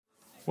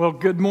Well,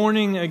 good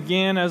morning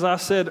again. As I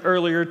said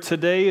earlier,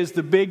 today is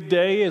the big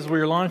day as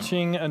we're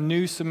launching a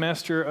new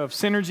semester of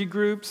Synergy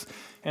Groups.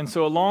 And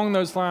so along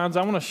those lines,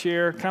 I want to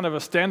share kind of a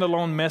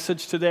standalone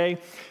message today.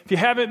 If you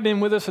haven't been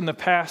with us in the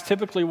past,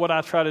 typically what I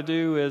try to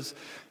do is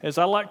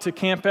I like to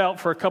camp out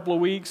for a couple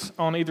of weeks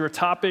on either a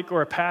topic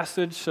or a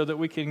passage so that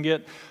we can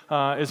get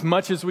as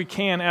much as we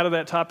can out of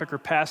that topic or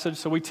passage.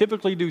 So we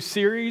typically do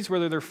series,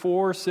 whether they're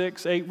 4,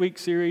 6, 8-week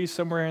series,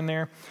 somewhere in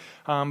there.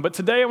 But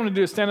today I want to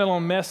do a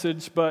standalone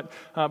message, but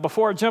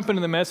before I jump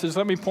into the message,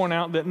 let me point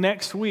out that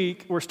next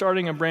week we're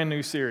starting a brand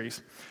new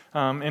series.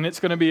 And it's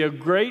going to be a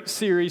great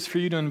series for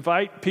you to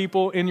invite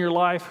people in your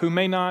life who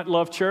may not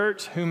love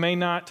church, who may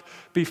not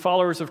be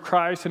followers of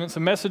Christ. And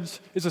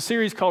it's a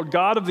series called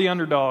God of the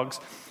Underdogs.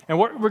 And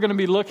what we're going to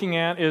be looking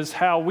at is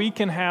how we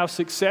can have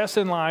success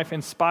in life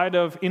in spite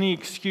of any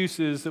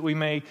excuses that we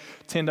may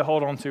tend to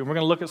hold on to. We're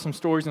going to look at some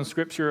stories in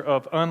Scripture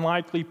of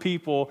unlikely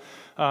people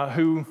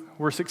who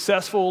were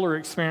successful or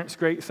experienced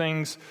great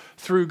things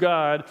through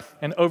God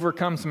and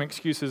overcome some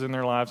excuses in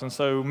their lives. And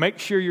so make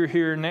sure you're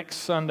here next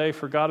Sunday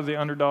for God of the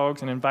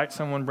Underdogs and invite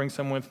someone, bring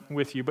someone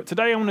with you. But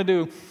today I want to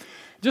do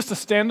just a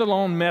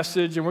standalone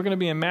message, and we're going to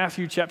be in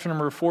Matthew chapter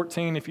number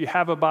 14 if you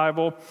have a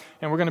Bible,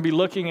 and we're going to be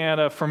looking at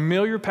a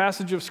familiar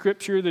passage of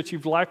Scripture that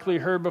you've likely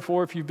heard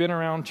before if you've been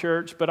around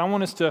church, but I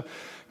want us to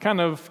kind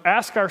of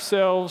ask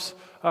ourselves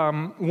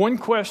one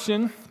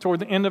question toward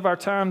the end of our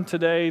time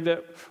today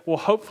that will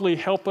hopefully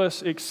help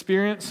us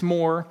experience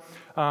more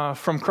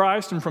from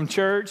Christ and from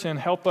church and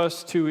help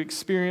us to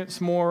experience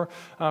more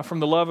from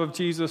the love of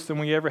Jesus than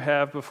we ever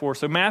have before.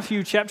 So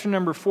Matthew chapter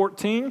number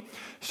 14,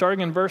 starting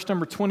in verse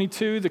number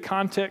 22, the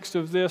context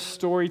of this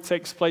story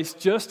takes place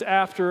just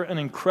after an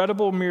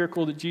incredible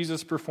miracle that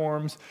Jesus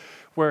performs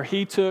where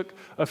he took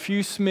a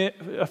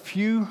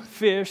few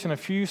fish and a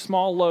few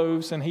small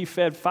loaves and he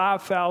fed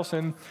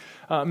 5,000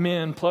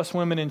 men plus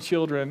women and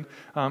children,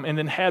 and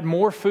then had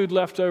more food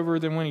left over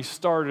than when he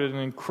started. An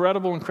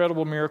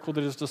incredible miracle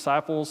that his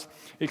disciples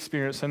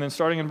experienced. And then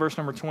starting in verse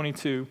number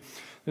 22,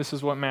 this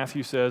is what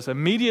Matthew says.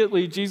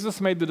 Immediately,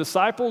 Jesus made the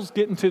disciples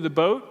get into the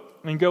boat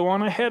and go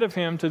on ahead of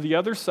him to the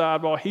other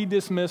side while he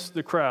dismissed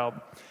the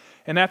crowd.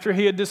 And after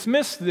he had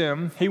dismissed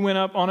them, he went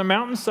up on a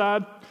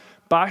mountainside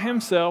by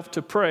himself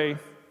to pray.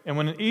 And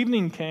when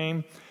evening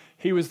came,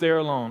 he was there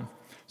alone.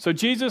 So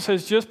Jesus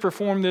has just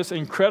performed this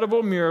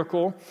incredible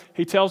miracle.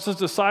 He tells his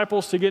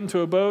disciples to get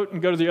into a boat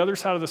and go to the other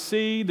side of the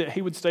sea, that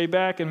he would stay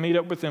back and meet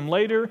up with them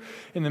later.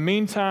 In the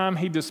meantime,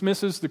 he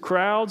dismisses the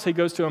crowds. He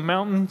goes to a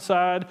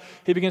mountainside.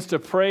 He begins to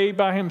pray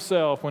by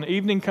himself. When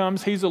evening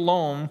comes, he's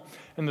alone,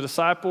 and the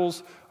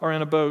disciples are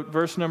in a boat.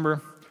 Verse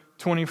number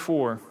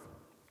 24.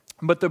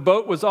 But the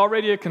boat was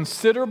already a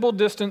considerable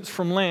distance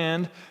from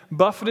land,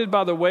 buffeted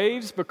by the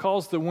waves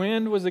because the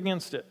wind was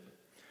against it.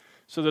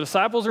 So the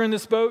disciples are in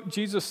this boat.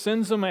 Jesus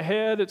sends them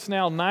ahead. It's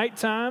now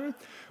nighttime.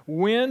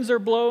 Winds are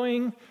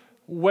blowing.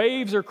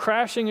 Waves are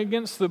crashing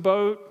against the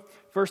boat.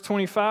 Verse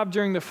 25,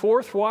 during the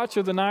fourth watch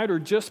of the night or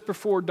just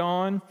before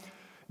dawn,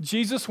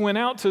 Jesus went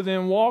out to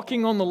them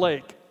walking on the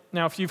lake.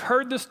 Now, if you've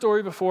heard this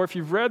story before, if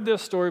you've read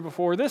this story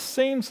before, this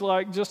seems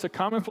like just a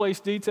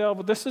commonplace detail,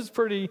 but this is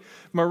pretty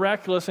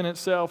miraculous in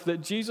itself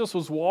that Jesus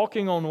was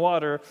walking on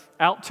water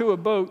out to a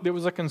boat that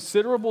was a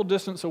considerable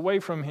distance away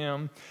from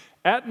him.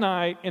 At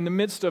night, in the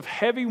midst of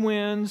heavy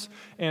winds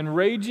and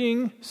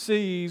raging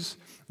seas,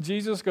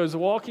 Jesus goes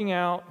walking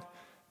out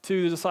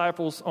to the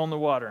disciples on the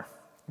water.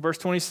 Verse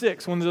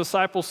 26, when the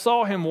disciples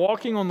saw him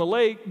walking on the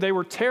lake, they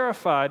were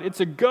terrified. "It's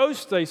a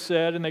ghost," they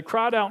said, and they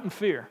cried out in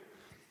fear.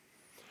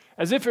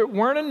 As if it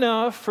weren't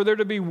enough for there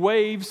to be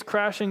waves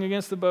crashing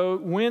against the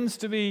boat, winds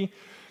to be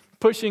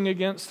pushing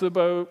against the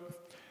boat,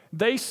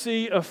 they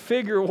see a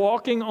figure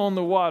walking on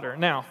the water.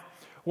 Now,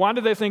 why do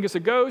they think it's a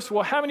ghost?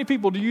 Well, how many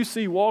people do you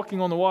see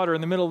walking on the water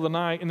in the middle of the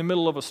night in the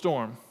middle of a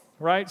storm,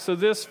 right? So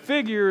this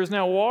figure is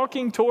now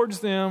walking towards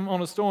them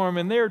on a storm,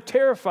 and they're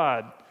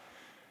terrified.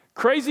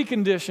 Crazy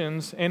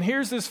conditions, and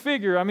here's this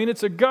figure. I mean,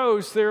 it's a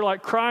ghost. They're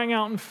like crying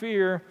out in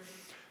fear.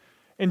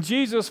 And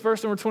Jesus,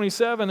 verse number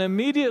 27,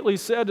 immediately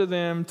said to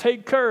them,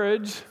 "Take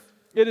courage,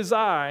 it is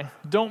I.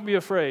 Don't be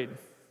afraid."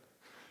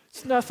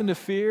 It's nothing to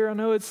fear. I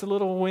know it's a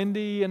little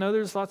windy. I know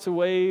there's lots of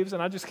waves,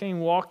 and I just came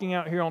walking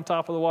out here on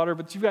top of the water,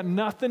 but you've got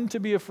nothing to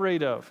be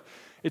afraid of.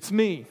 It's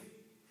me.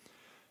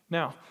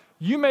 Now,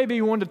 you may be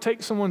one to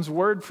take someone's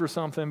word for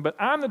something, but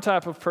I'm the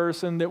type of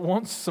person that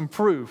wants some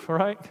proof,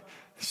 right?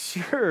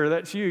 Sure,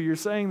 that's you. You're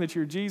saying that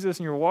you're Jesus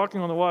and you're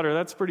walking on the water.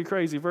 That's pretty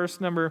crazy. Verse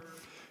number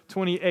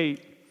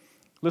 28.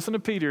 Listen to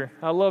Peter.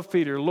 I love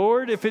Peter.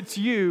 "Lord, if it's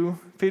you,"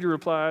 Peter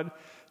replied,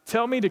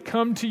 "tell me to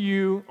come to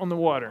you on the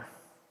water."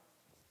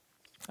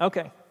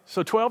 Okay,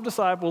 so 12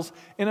 disciples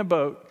in a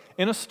boat,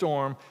 in a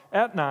storm,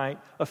 at night,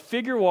 a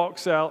figure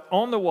walks out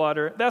on the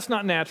water. That's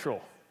not natural.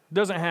 It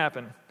doesn't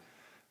happen.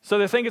 So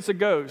they think it's a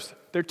ghost.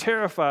 They're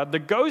terrified. The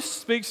ghost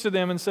speaks to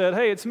them and said,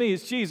 "Hey, it's me,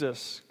 it's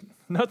Jesus.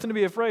 Nothing to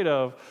be afraid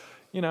of.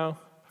 Why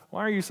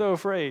are you so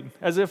afraid?"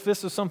 As if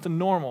this is something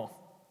normal.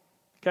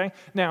 Okay?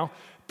 Now,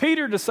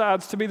 Peter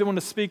decides to be the one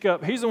to speak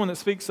up. He's the one that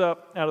speaks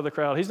up out of the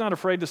crowd. He's not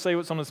afraid to say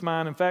what's on his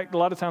mind. In fact, a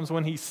lot of times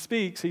when he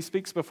speaks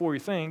before he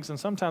thinks, and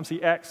sometimes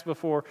he acts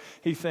before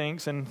he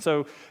thinks. And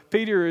so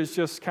Peter is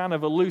just kind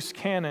of a loose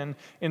cannon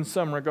in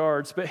some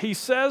regards. But he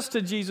says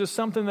to Jesus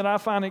something that I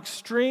find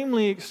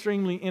extremely,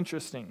 extremely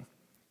interesting.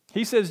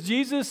 He says,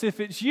 Jesus, if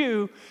it's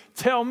you,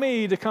 tell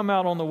me to come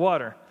out on the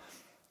water.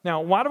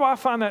 Now, why do I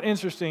find that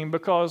interesting?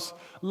 Because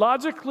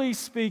logically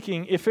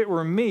speaking, if it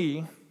were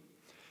me,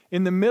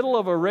 in the middle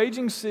of a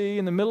raging sea,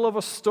 in the middle of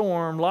a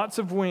storm, lots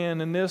of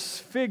wind, and this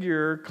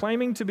figure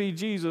claiming to be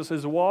Jesus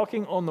is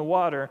walking on the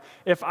water,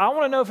 if I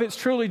want to know if it's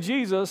truly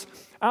Jesus,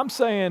 I'm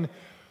saying,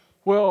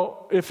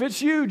 well, if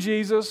it's you,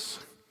 Jesus,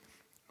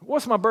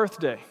 what's my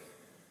birthday?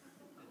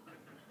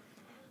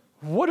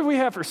 What did we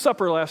have for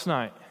supper last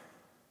night?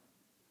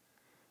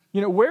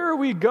 Where are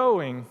we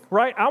going,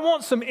 right? I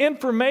want some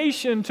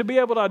information to be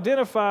able to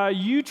identify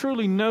you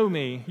truly know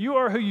me. You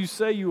are who you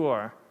say you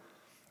are.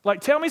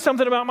 Like, tell me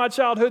something about my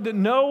childhood that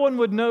no one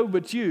would know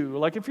but you.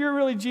 Like, if you're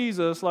really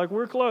Jesus, like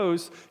we're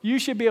close, you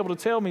should be able to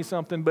tell me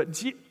something.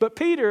 But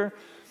Peter,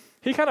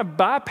 he kind of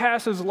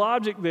bypasses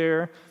logic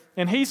there,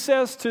 and he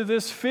says to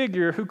this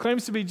figure who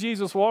claims to be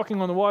Jesus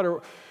walking on the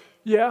water,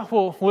 yeah,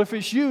 well, if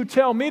it's you,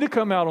 tell me to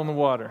come out on the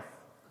water.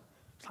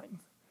 It's like,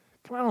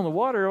 come out on the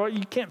water?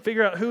 You can't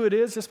figure out who it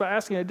is just by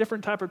asking a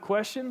different type of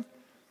question?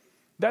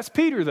 That's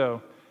Peter,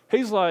 though.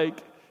 He's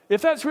like,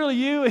 if that's really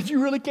you and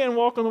you really can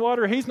walk on the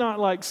water, he's not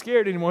like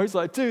scared anymore. He's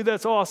like, dude,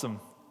 that's awesome.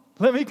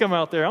 Let me come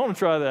out there. I want to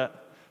try that.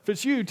 If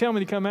it's you, tell me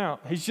to come out.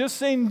 He's just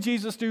seen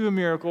Jesus do a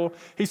miracle.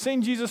 He's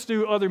seen Jesus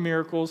do other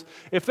miracles.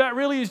 If that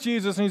really is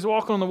Jesus and he's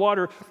walking on the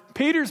water,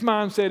 Peter's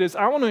mindset is,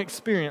 I want to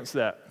experience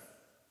that.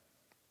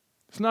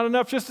 It's not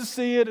enough just to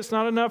see it. It's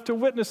not enough to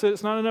witness it.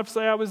 It's not enough to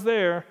say I was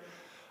there.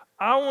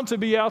 I want to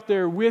be out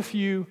there with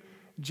you,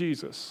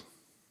 Jesus.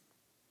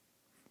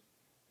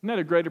 Isn't that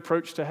a great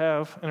approach to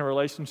have in a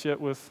relationship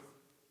with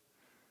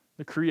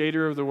the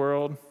creator of the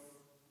world?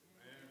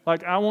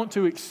 Like, I want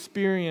to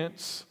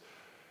experience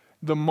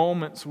the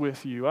moments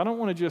with you. I don't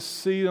want to just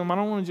see them. I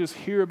don't want to just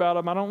hear about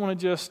them. I don't want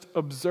to just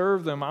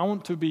observe them. I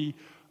want to be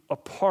a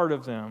part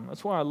of them.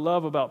 That's what I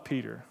love about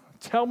Peter.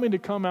 Tell me to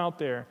come out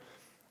there.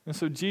 And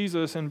so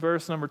Jesus, in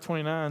verse number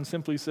 29,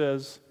 simply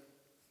says,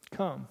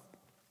 come.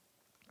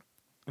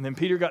 And then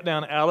Peter got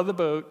down out of the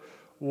boat,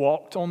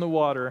 walked on the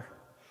water,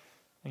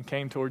 and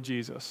came toward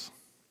Jesus.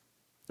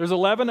 There's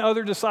 11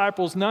 other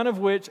disciples, none of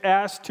which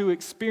asked to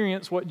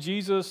experience what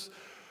Jesus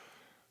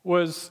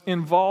was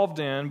involved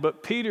in,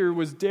 but Peter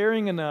was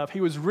daring enough,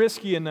 he was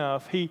risky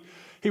enough, he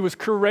was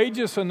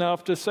courageous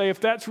enough to say, if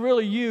that's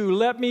really you,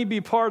 let me be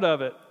part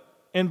of it.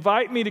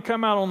 Invite me to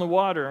come out on the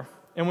water.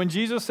 And when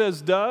Jesus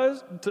says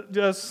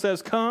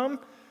come,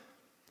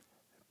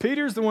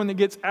 Peter's the one that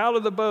gets out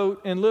of the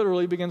boat and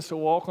literally begins to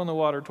walk on the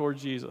water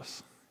towards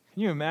Jesus.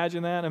 Can you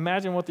imagine that?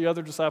 Imagine what the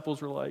other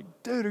disciples were like.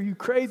 Dude, are you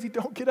crazy?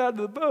 Don't get out of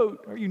the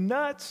boat. Are you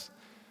nuts?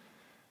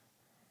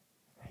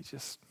 He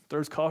just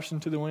throws caution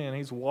to the wind.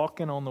 He's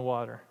walking on the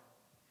water.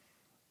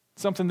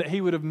 Something that he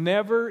would have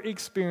never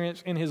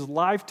experienced in his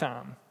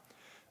lifetime.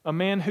 A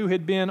man who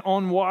had been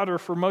on water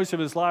for most of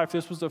his life.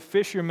 This was a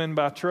fisherman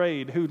by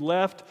trade who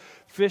left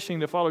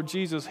fishing to follow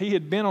Jesus. He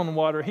had been on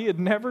water. He had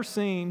never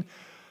seen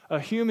a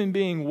human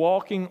being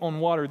walking on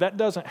water. That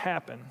doesn't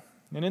happen.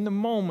 And in the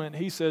moment,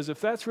 he says, if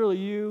that's really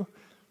you,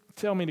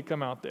 tell me to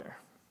come out there.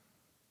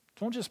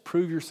 Don't just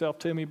prove yourself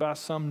to me by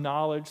some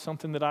knowledge,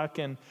 something that I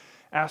can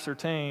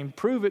ascertain.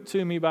 Prove it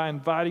to me by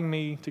inviting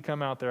me to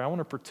come out there. I want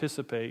to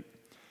participate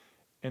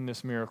in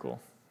this miracle.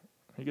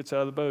 He gets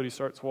out of the boat. He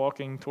starts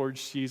walking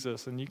towards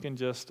Jesus, and you can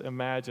just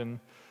imagine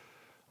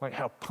like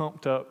how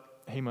pumped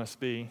up he must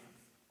be.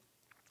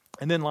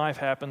 And then life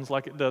happens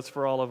like it does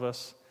for all of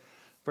us.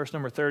 Verse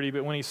number 30,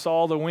 but when he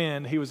saw the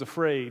wind, he was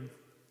afraid, and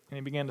he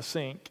began to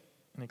sink.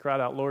 And he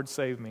cried out, Lord,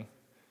 save me.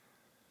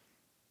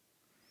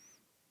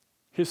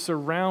 His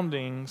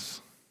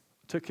surroundings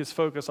took his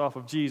focus off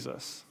of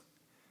Jesus.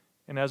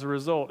 And as a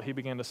result, he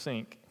began to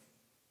sink.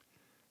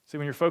 See,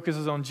 when your focus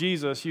is on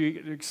Jesus,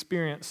 you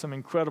experience some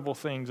incredible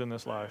things in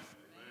this life.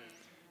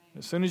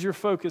 As soon as your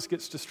focus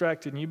gets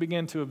distracted and you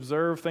begin to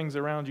observe things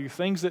around you,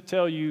 things that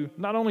tell you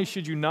not only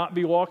should you not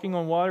be walking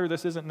on water,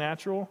 this isn't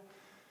natural,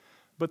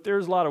 but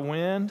there's a lot of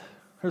wind,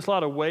 there's a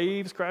lot of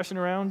waves crashing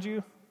around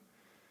you.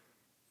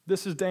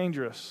 This is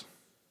dangerous.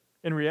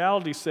 And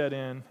reality set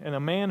in, and a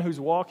man who's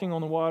walking on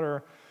the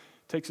water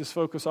takes his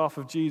focus off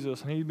of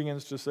Jesus, and he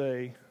begins to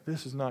say,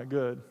 this is not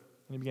good.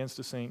 And he begins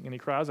to sink, and he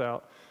cries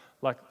out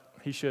like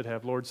he should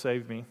have, Lord,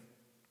 save me.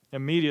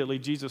 Immediately,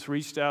 Jesus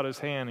reached out his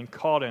hand and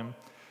caught him.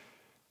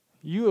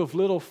 You of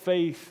little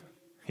faith,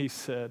 he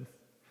said,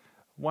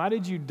 why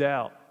did you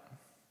doubt?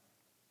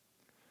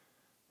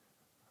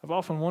 I've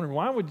often wondered,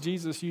 why would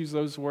Jesus use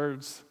those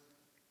words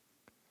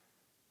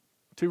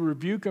to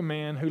rebuke a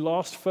man who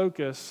lost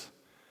focus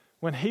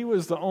when he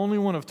was the only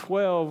one of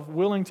 12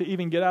 willing to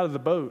even get out of the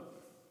boat?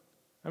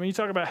 I mean, you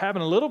talk about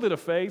having a little bit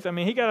of faith. I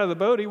mean, he got out of the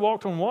boat, he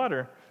walked on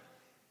water.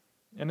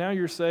 And now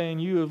you're saying,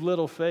 you of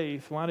little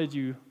faith, why did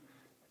you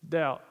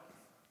doubt?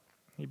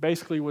 He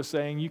basically was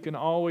saying, you can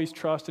always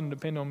trust and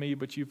depend on me,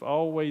 but you've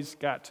always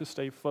got to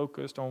stay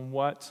focused on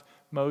what's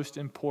most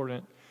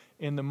important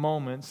in the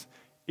moments,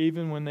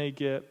 even when they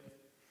get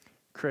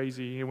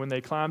crazy. And when they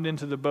climbed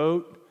into the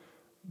boat,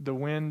 the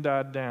wind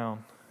died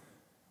down.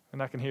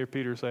 And I can hear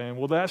Peter saying,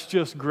 well, that's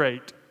just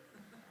great.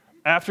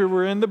 After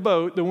we're in the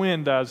boat, the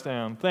wind dies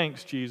down.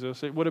 Thanks,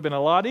 Jesus. It would have been a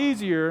lot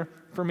easier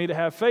for me to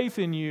have faith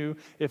in you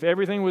if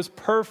everything was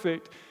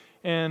perfect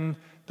and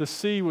the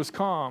sea was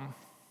calm.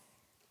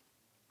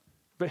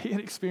 But he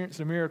had experienced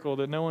a miracle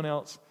that no one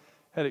else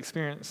had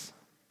experienced.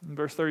 In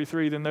verse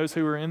 33, then those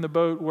who were in the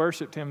boat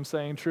worshiped him,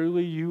 saying,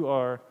 truly you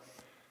are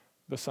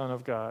the Son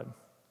of God.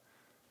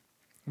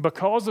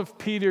 Because of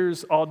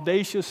Peter's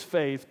audacious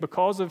faith,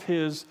 because of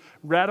his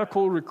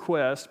radical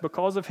request,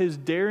 because of his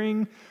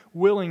daring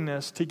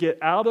willingness to get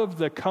out of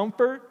the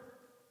comfort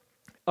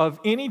of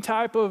any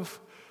type of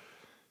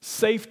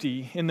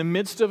safety in the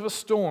midst of a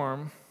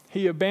storm,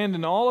 he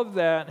abandoned all of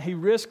that. He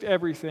risked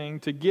everything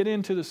to get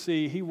into the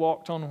sea. He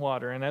walked on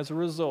water. And as a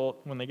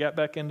result, when they got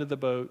back into the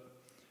boat,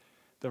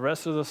 the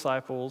rest of the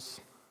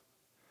disciples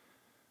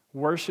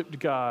worshiped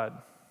God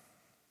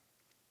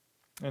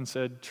and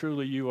said,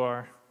 truly you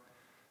are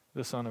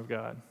the Son of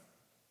God.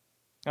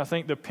 I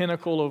think the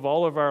pinnacle of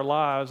all of our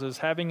lives is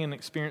having an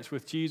experience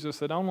with Jesus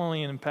that not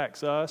only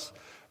impacts us,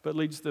 but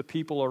leads the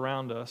people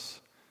around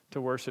us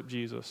to worship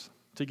Jesus,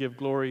 to give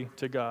glory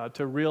to God,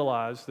 to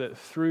realize that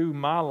through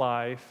my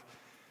life,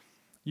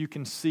 you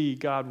can see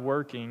God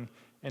working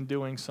and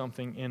doing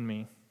something in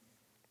me.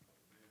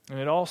 And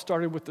it all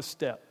started with the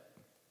step.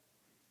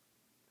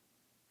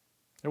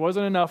 It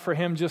wasn't enough for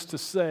him just to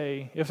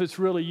say, if it's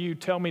really you,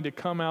 tell me to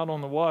come out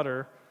on the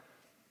water.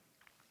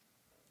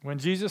 When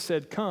Jesus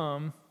said,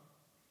 come,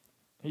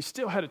 he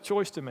still had a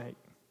choice to make.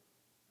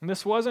 And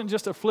this wasn't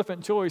just a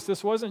flippant choice.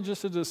 This wasn't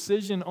just a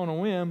decision on a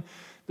whim.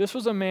 This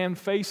was a man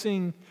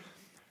facing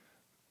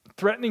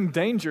threatening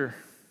danger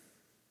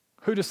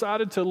who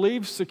decided to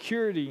leave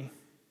security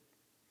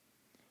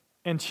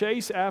and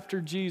chase after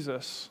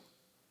Jesus.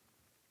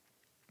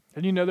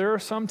 And you know, there are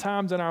some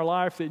times in our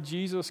life that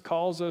Jesus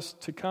calls us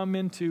to come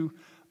into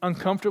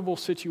uncomfortable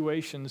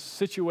situations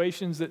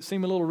that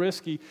seem a little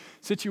risky,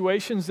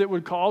 situations that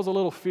would cause a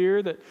little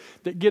fear,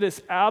 that get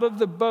us out of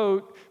the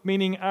boat,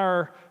 meaning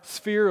our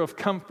sphere of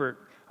comfort,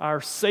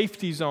 our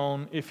safety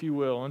zone, if you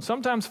will. And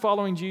sometimes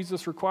following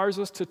Jesus requires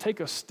us to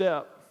take a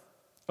step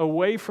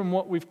away from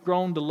what we've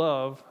grown to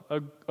love,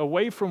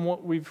 away from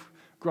what we've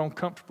grown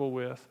comfortable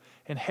with,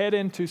 and head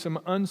into some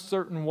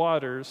uncertain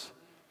waters.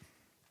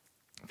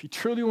 If you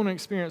truly want to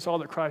experience all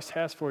that Christ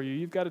has for you,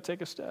 you've got to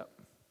take a step.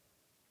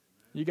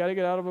 You got to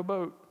get out of a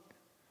boat.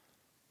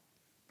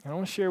 And I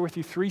want to share with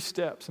you 3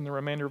 steps in the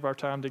remainder of our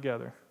time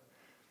together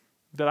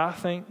that I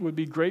think would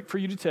be great for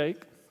you to take.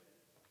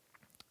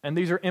 And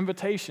these are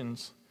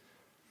invitations.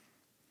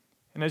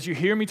 And as you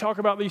hear me talk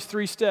about these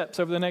 3 steps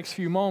over the next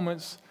few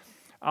moments,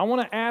 I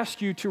want to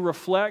ask you to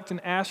reflect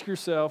and ask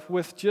yourself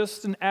with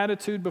just an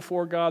attitude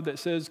before God that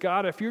says,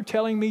 God, if you're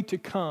telling me to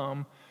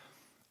come,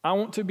 I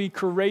want to be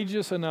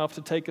courageous enough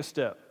to take a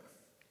step.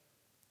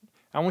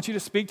 I want you to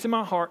speak to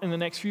my heart in the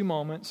next few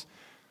moments.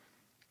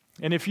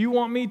 And if you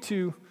want me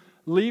to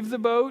leave the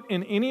boat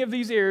in any of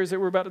these areas that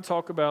we're about to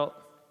talk about,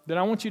 then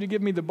I want you to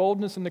give me the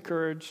boldness and the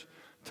courage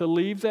to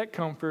leave that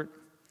comfort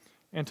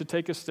and to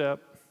take a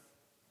step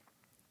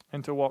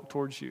and to walk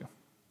towards you.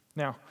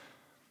 Now,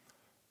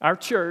 our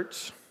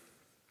church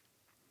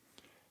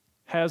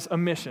has a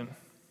mission.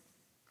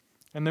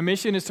 And the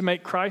mission is to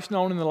make Christ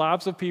known in the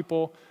lives of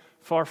people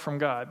far from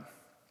God.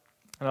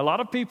 And a lot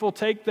of people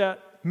take that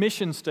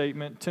mission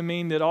statement to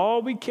mean that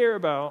all we care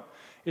about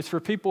is for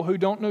people who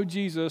don't know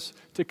Jesus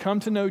to come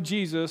to know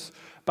Jesus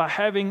by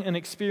having an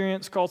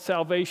experience called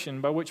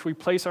salvation, by which we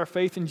place our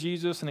faith in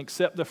Jesus and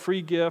accept the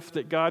free gift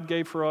that God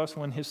gave for us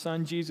when his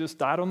son Jesus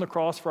died on the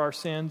cross for our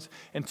sins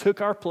and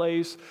took our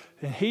place,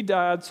 and he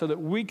died so that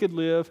we could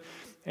live.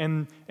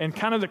 And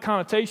kind of the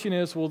connotation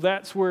is, well,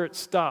 that's where it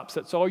stops.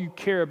 That's all you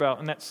care about,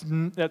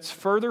 and that's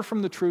further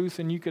from the truth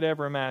than you could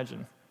ever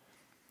imagine.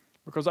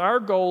 Because our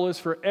goal is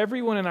for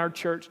everyone in our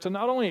church to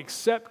not only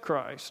accept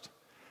Christ,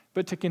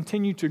 but to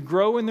continue to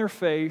grow in their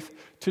faith,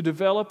 to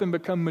develop and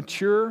become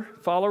mature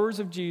followers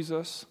of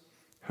Jesus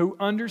who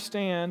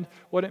understand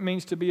what it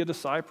means to be a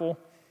disciple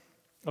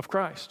of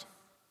Christ.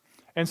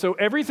 And so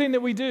everything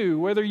that we do,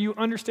 whether you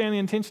understand the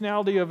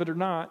intentionality of it or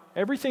not,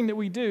 everything that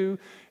we do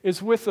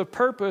is with the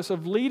purpose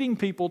of leading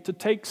people to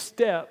take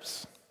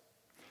steps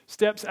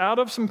out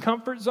of some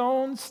comfort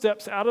zones,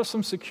 steps out of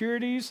some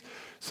securities,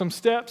 some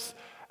steps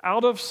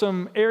out of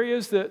some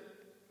areas that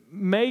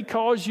may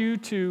cause you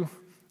to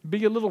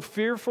be a little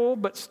fearful,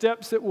 but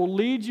steps that will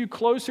lead you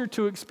closer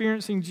to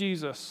experiencing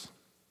Jesus.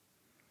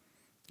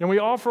 And we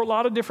offer a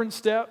lot of different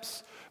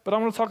steps, but I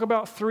want to talk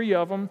about 3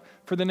 of them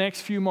for the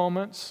next few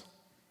moments.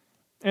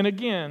 And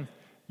again,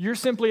 you're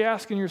simply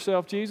asking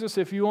yourself, Jesus,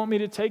 if you want me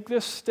to take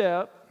this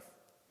step,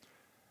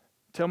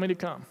 tell me to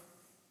come.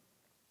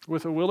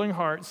 With a willing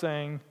heart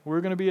saying,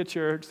 we're going to be a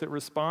church that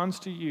responds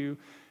to you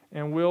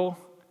and will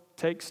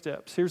take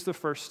steps. Here's the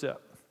first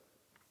step.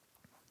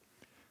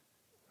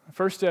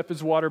 First step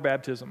is water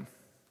baptism.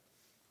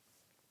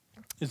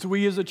 As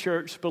we as a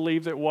church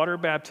believe that water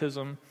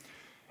baptism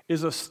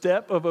is a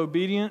step of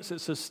obedience,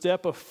 it's a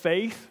step of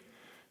faith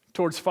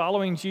towards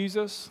following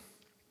Jesus.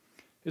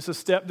 It's a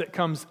step that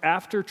comes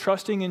after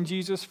trusting in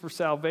Jesus for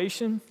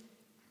salvation.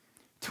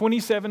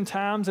 27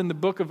 times in the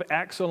book of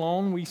Acts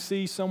alone, we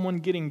see someone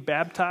getting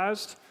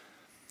baptized.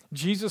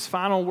 Jesus'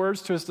 final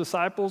words to his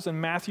disciples in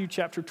Matthew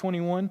chapter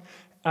 21,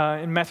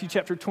 in Matthew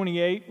chapter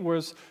 28,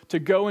 was to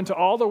go into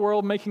all the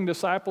world making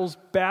disciples,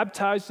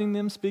 baptizing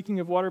them, speaking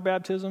of water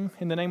baptism,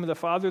 in the name of the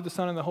Father, the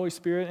Son, and the Holy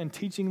Spirit, and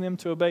teaching them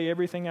to obey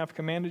everything I've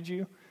commanded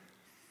you.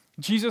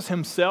 Jesus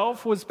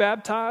himself was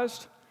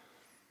baptized.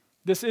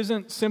 This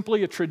isn't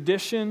simply a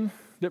tradition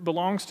that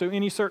belongs to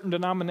any certain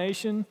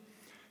denomination.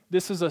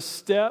 This is a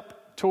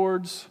step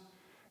towards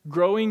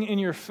growing in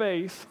your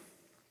faith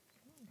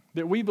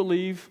that we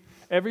believe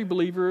every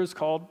believer is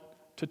called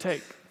to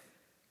take.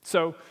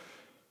 So,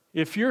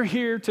 if you're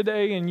here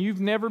today and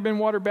you've never been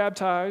water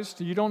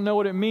baptized, you don't know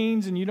what it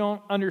means and you don't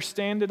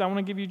understand it, I want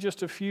to give you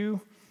just a few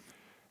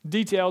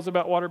details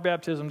about water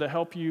baptism to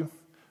help you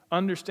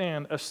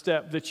understand a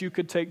step that you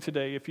could take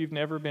today if you've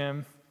never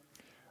been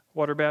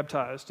water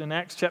baptized. In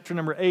Acts chapter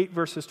number 8,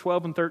 verses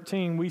 12 and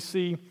 13, we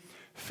see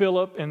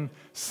Philip and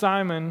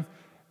Simon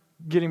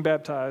getting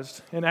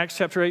baptized. In Acts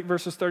chapter 8,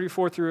 verses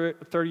 34 through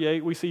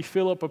 38, we see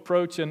Philip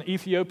approach an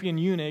Ethiopian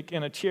eunuch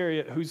in a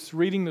chariot who's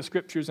reading the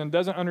scriptures and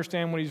doesn't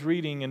understand what he's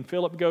reading. And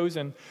Philip goes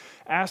and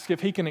asks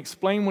if he can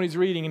explain what he's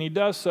reading, and he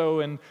does so,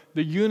 and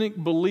the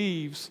eunuch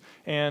believes.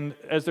 And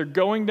as they're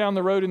going down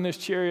the road in this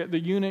chariot, the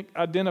eunuch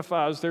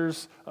identifies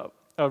there's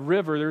a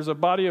river, there's a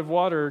body of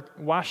water.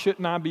 Why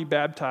shouldn't I be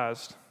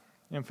baptized?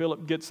 And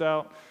Philip gets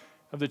out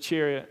of the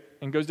chariot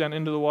and goes down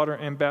into the water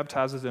and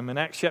baptizes him. In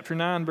Acts chapter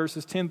 9,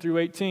 verses 10 through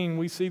 18,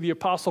 we see the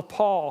Apostle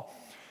Paul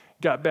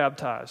got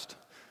baptized.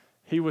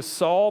 He was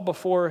Saul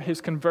before his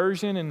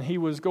conversion, and he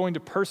was going to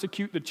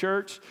persecute the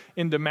church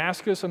in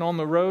Damascus and on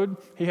the road.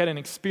 He had an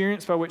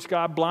experience by which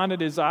God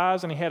blinded his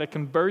eyes, and he had a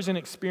conversion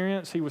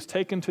experience. He was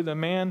taken to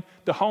the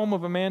home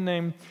of a man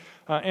named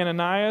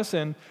Ananias,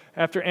 and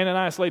after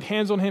Ananias laid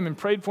hands on him and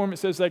prayed for him, it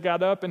says they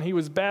got up and he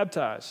was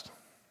baptized.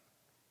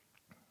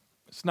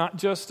 It's not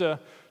just a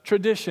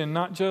tradition,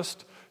 not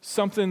just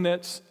something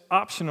that's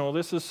optional.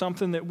 This is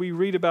something that we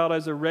read about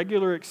as a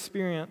regular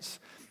experience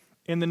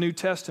in the New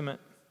Testament.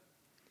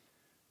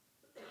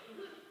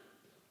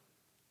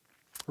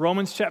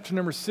 Romans chapter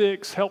number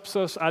 6 helps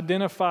us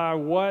identify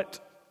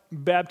what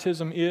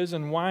baptism is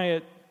and why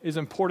it is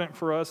important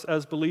for us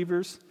as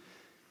believers.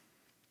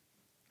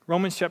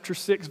 Romans chapter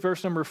 6,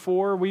 verse number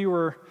 4, we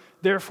were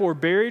therefore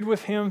buried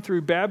with him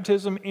through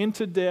baptism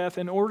into death,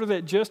 in order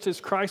that just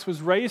as Christ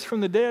was raised from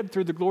the dead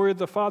through the glory of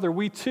the Father,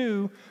 we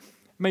too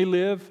may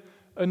live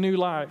a new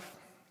life.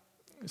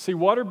 See,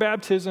 water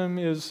baptism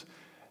is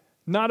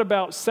not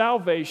about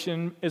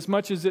salvation as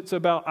much as it's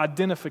about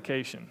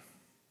identification.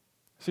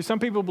 See, some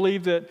people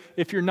believe that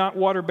if you're not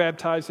water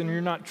baptized, then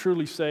you're not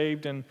truly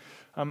saved, and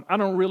I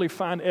don't really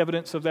find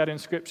evidence of that in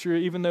Scripture,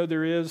 even though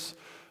there is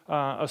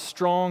a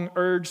strong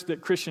urge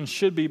that Christians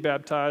should be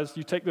baptized.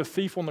 You take the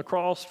thief on the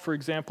cross, for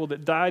example,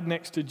 that died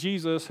next to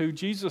Jesus, who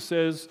Jesus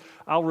says,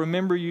 I'll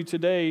remember you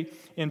today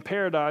in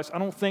paradise. I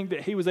don't think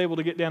that he was able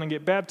to get down and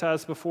get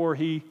baptized before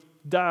he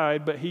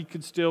died, but he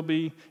could still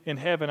be in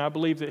heaven. I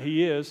believe that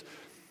he is.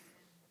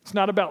 It's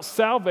not about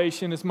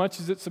salvation as much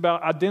as it's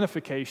about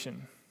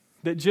identification.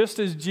 That just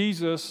as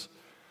Jesus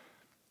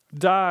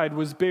died,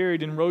 was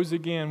buried, and rose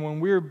again, when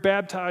we're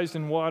baptized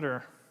in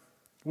water,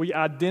 we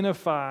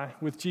identify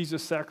with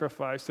Jesus'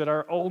 sacrifice, that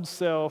our old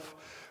self,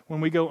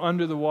 when we go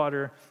under the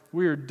water,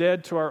 we are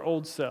dead to our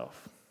old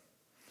self.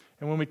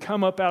 And when we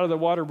come up out of the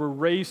water, we're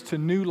raised to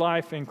new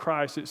life in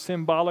Christ. It's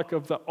symbolic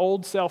of the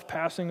old self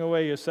passing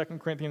away, as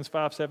 2 Corinthians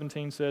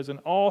 5:17 says, and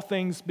all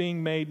things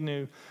being made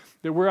new.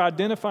 That we're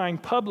identifying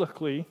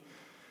publicly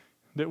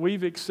that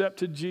we've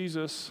accepted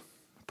Jesus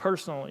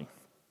personally.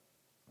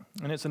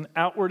 And it's an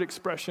outward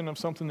expression of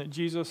something that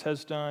Jesus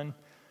has done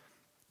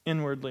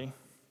inwardly.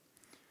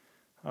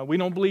 We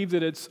don't believe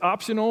that it's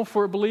optional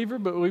for a believer,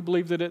 but we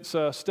believe that it's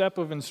a step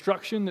of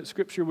instruction that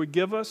Scripture would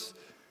give us.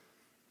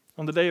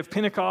 On the day of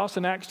Pentecost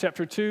in Acts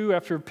chapter 2,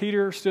 after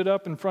Peter stood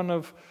up in front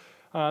of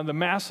the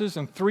masses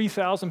and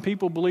 3,000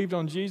 people believed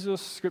on Jesus,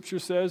 Scripture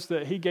says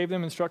that he gave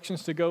them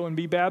instructions to go and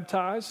be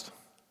baptized.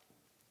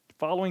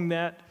 Following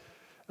that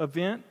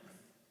event,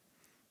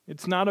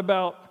 it's not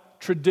about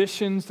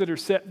traditions that are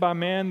set by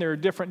man. There are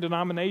different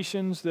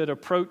denominations that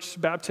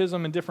approach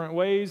baptism in different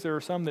ways. There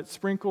are some that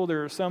sprinkle.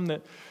 There are some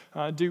that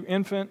do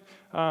infant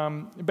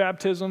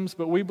baptisms.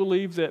 But we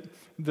believe that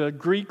the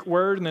Greek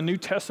word in the New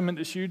Testament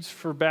that's used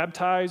for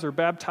baptize or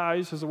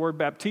baptize is the word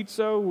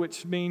baptizo,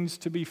 which means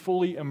to be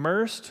fully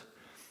immersed.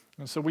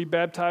 And so we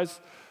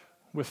baptize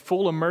with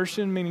full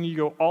immersion, meaning you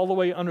go all the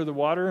way under the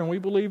water. And we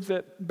believe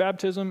that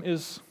baptism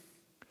is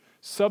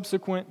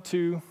subsequent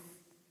to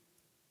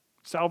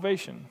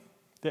salvation.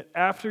 That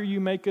after you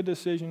make a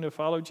decision to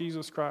follow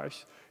Jesus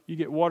Christ, you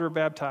get water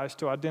baptized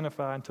to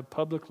identify and to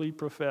publicly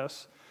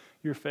profess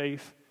your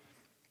faith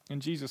in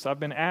Jesus. I've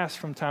been asked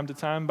from time to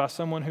time by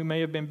someone who may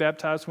have been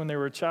baptized when they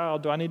were a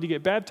child, do I need to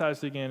get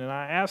baptized again? And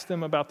I ask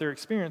them about their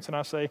experience, and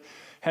I say,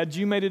 had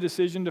you made a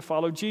decision to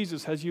follow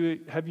Jesus? Have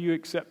you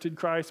accepted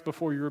Christ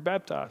before you were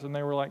baptized? And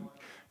they were like,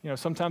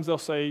 sometimes they'll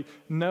say,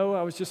 no,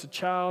 I was just a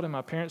child, and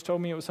my parents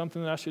told me it was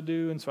something that I should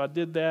do, and so I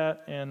did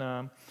that, and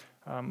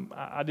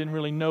I didn't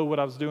really know what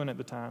I was doing at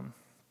the time.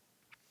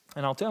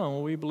 And I'll tell them,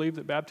 well, we believe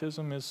that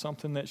baptism is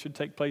something that should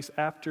take place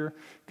after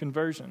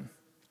conversion.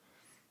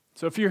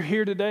 So if you're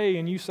here today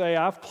and you say,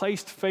 I've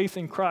placed faith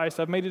in Christ,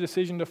 I've made a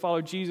decision to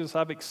follow Jesus,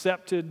 I've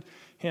accepted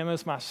him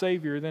as my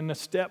Savior, then the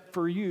step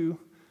for you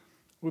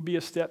would be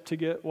a step to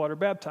get water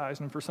baptized.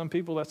 And for some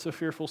people, that's a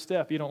fearful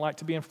step. You don't like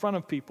to be in front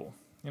of people.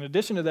 In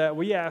addition to that,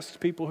 we ask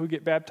people who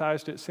get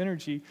baptized at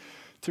Synergy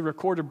to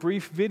record a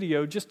brief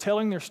video just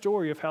telling their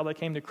story of how they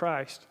came to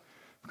Christ.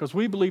 Because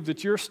we believe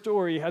that your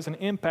story has an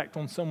impact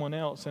on someone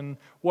else. And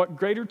what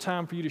greater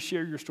time for you to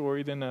share your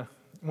story than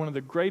one of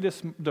the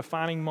greatest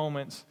defining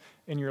moments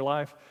in your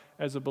life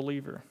as a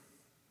believer.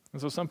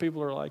 And so some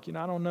people are like,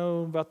 I don't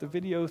know about the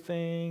video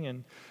thing.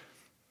 And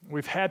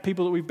we've had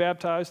people that we've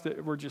baptized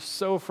that were just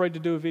so afraid to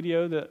do a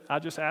video that I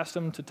just asked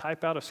them to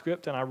type out a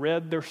script and I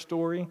read their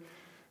story.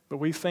 But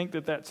we think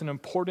that that's an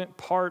important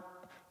part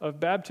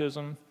of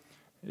baptism,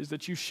 is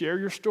that you share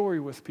your story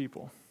with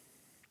people.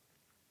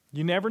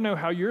 You never know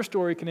how your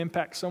story can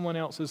impact someone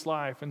else's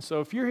life. And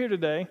so if you're here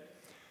today,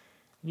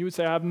 you would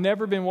say, I've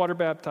never been water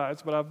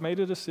baptized, but I've made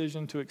a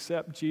decision to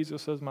accept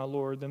Jesus as my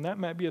Lord, then that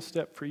might be a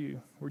step for you,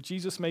 where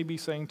Jesus may be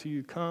saying to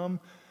you, come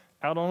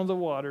out onto the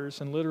waters,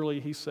 and literally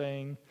he's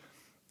saying,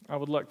 I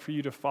would like for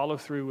you to follow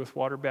through with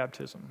water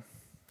baptism.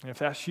 And if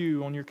that's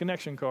you, on your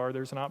connection card,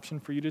 there's an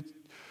option for you to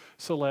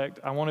select,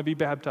 I want to be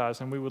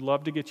baptized, and we would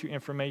love to get you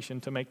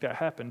information to make that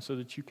happen so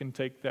that you can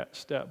take that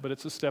step. But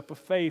it's a step of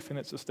faith, and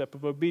it's a step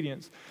of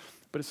obedience,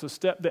 but it's a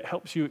step that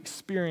helps you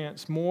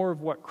experience more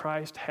of what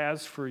Christ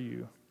has for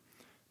you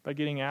by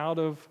getting out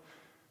of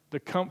the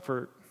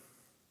comfort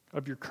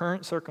of your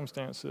current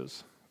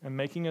circumstances and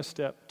making a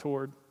step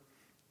toward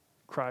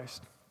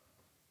Christ.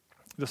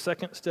 The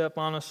second step,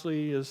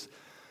 honestly, is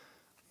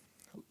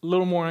a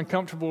little more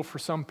uncomfortable for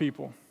some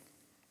people.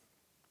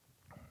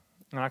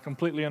 And I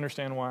completely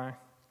understand why.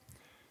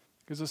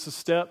 Because it's a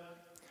step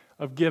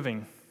of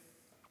giving.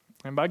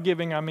 And by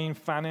giving, I mean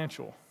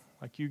financial.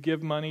 Like you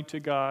give money to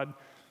God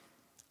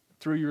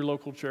through your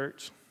local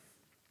church.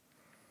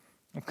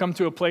 I've come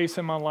to a place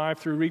in my life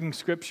through reading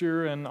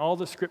Scripture and all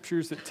the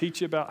Scriptures that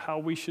teach about how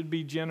we should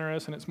be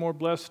generous, and it's more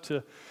blessed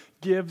to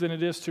give than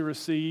it is to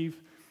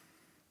receive.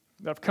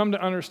 I've come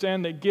to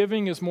understand that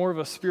giving is more of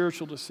a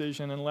spiritual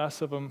decision and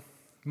less of a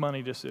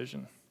money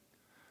decision.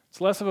 It's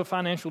less of a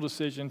financial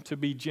decision to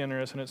be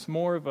generous, and it's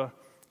more of a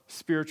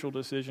spiritual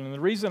decision. And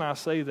the reason I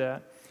say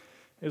that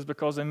is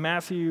because in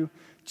Matthew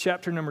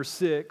chapter number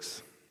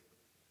 6,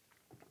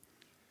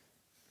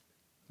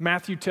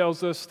 Matthew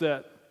tells us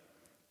that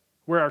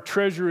where our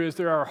treasure is,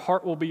 there our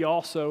heart will be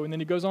also. And then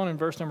he goes on in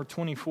verse number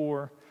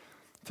 24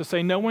 to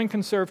say, no one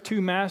can serve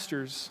two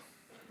masters.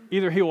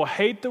 Either he will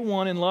hate the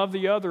one and love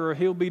the other, or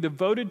he'll be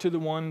devoted to the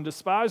one and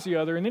despise the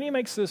other. And then he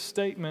makes this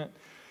statement,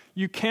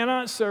 you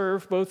cannot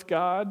serve both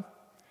God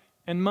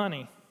and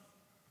money.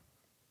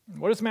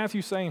 What is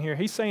Matthew saying here?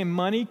 He's saying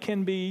money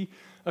can be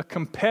a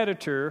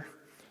competitor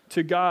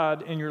to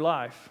God in your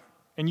life,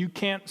 and you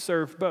can't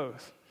serve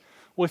both.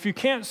 Well, if you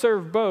can't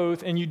serve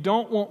both and you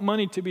don't want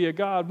money to be a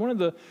God, one of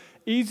the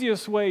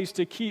easiest ways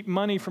to keep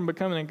money from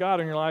becoming a God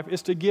in your life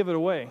is to give it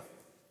away.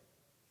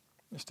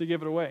 Is to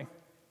give it away.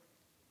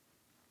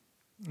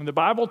 And the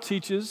Bible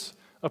teaches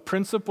a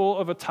principle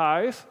of a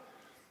tithe,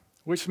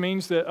 which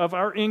means that of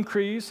our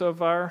increase,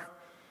 of our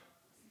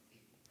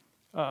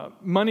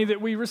money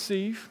that we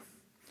receive,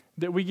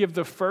 that we give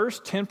the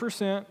first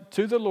 10%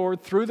 to the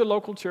Lord through the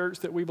local church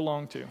that we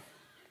belong to.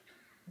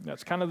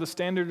 That's kind of the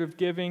standard of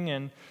giving,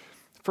 and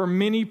for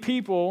many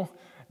people,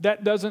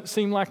 that doesn't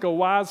seem like a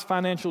wise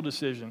financial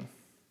decision.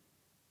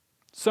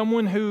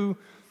 Someone who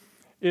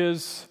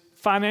is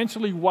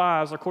financially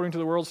wise, according to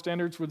the world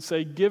standards, would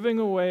say giving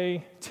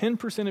away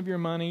 10% of your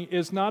money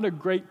is not a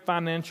great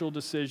financial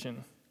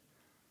decision.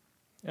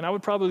 And I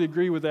would probably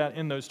agree with that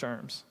in those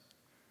terms.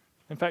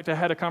 In fact, I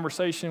had a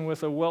conversation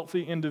with a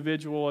wealthy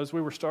individual as we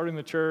were starting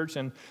the church,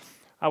 and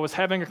I was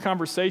having a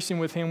conversation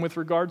with him with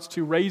regards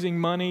to raising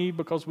money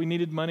because we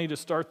needed money to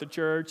start the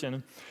church,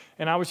 and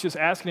I was just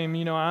asking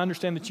him, I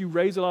understand that you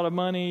raise a lot of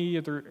money.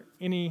 Are there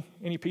any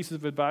pieces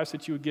of advice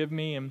that you would give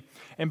me?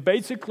 And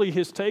basically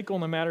his take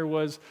on the matter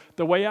was,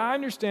 the way I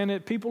understand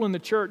it, people in the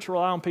church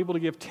rely on people to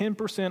give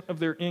 10% of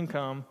their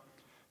income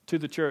to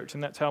the church,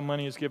 and that's how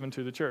money is given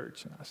to the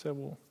church. And I said,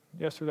 well,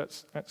 yes, sir,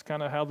 that's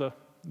kind of how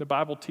the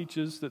Bible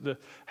teaches that the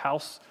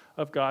house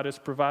of God is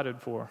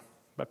provided for,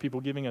 by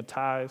people giving a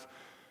tithe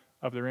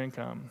of their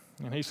income.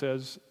 And he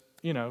says,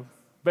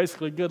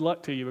 basically good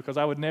luck to you, because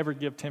I would never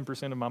give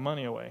 10% of my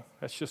money away.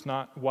 That's just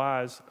not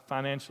wise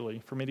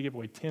financially for me to give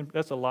away 10%.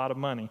 That's a lot of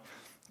money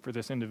for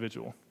this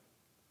individual.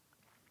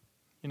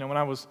 When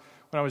I was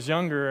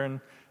younger and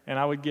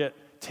I would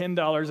get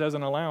 $10 as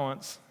an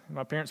allowance,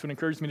 My parents would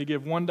encourage me to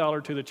give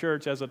 $1 to the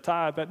church as a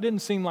tithe. That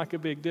didn't seem like a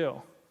big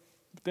deal.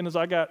 But then as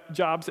I got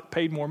jobs that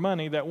paid more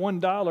money, that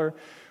 $1,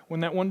 when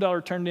that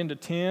 $1 turned into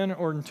 10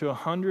 or into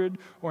 100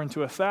 or into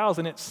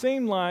 1,000, it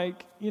seemed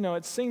like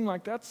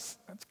that's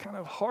kind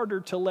of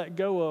harder to let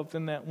go of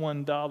than that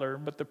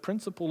 $1. But the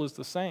principle is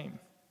the same.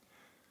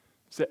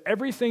 It's that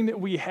everything that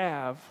we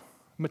have,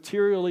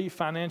 materially,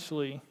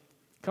 financially,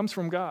 comes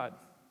from God.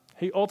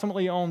 He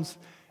ultimately owns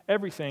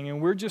everything,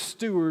 and we're just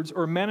stewards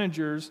or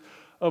managers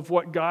of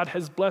what God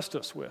has blessed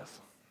us with.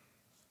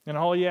 And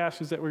all he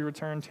asks is that we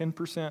return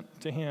 10%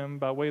 to him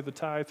by way of the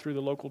tithe through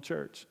the local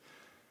church.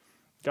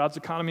 God's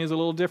economy is a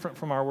little different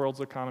from our world's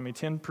economy.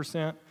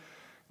 10%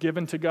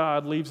 given to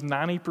God leaves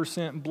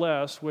 90%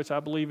 blessed, which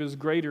I believe is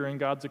greater in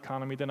God's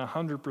economy than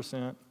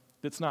 100%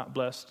 that's not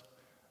blessed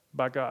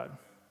by God.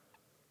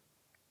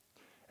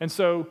 And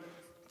so,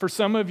 for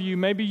some of you,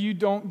 maybe you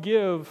don't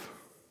give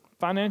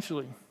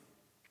financially.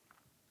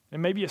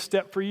 And maybe a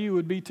step for you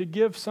would be to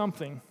give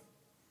something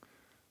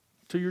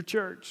to your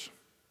church.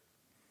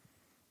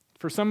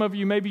 For some of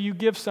you, maybe you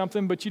give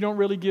something, but you don't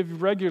really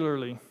give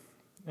regularly.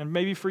 And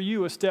maybe for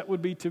you, a step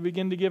would be to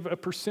begin to give a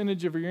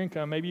percentage of your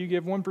income. Maybe you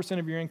give 1%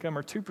 of your income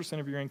or 2%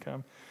 of your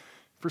income.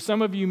 For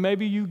some of you,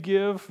 maybe you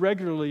give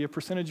regularly a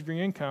percentage of your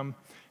income.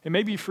 And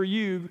maybe for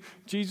you,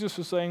 Jesus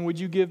was saying, would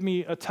you give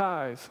me a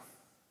tithe?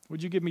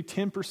 Would you give me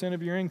 10%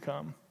 of your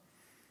income?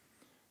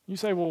 You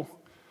say, well,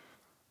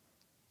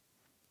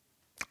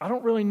 I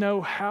don't really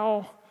know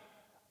how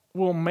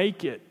we'll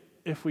make it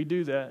if we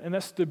do that. And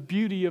that's the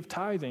beauty of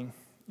tithing,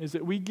 is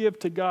that we give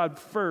to God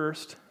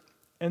first,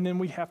 and then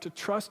we have to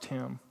trust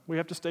him. We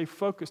have to stay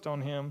focused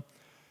on him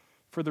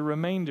for the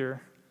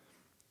remainder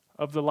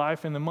of the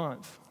life in the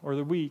month or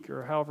the week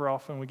or however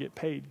often we get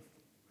paid.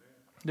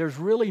 There's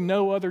really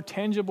no other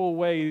tangible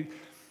way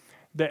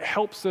that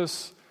helps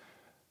us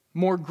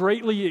more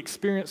greatly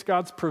experience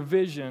God's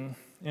provision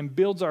and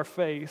builds our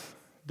faith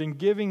than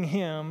giving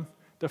him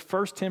the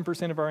first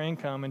 10% of our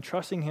income and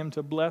trusting him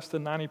to bless the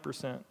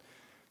 90%.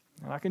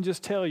 And I can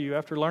just tell you,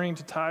 after learning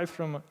to tithe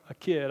from a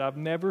kid, I've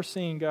never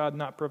seen God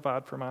not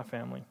provide for my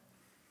family.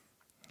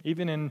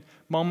 Even in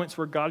moments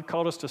where God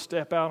called us to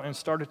step out and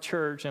start a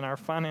church and our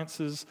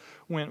finances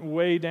went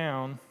way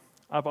down,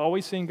 I've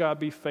always seen God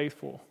be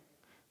faithful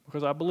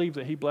because I believe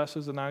that he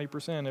blesses the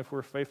 90% if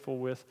we're faithful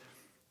with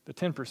the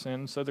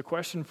 10%. So the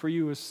question for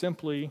you is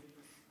simply,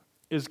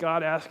 is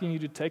God asking you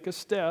to take a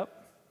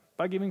step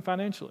by giving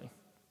financially?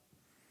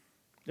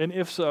 And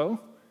if so,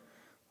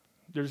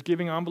 there's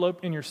giving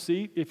envelope in your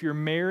seat. If you're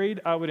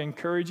married, I would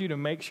encourage you to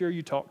make sure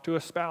you talk to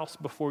a spouse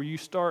before you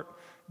start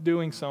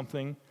doing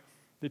something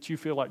that you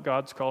feel like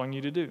God's calling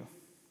you to do.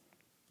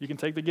 You can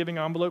take the giving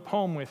envelope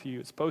home with you.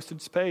 It's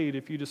postage paid.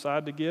 If you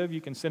decide to give,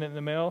 you can send it in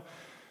the mail.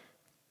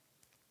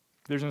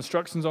 There's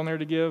instructions on there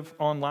to give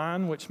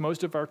online, which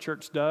most of our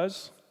church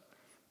does.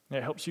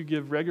 It helps you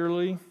give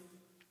regularly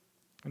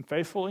and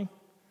faithfully.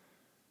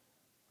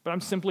 But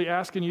I'm simply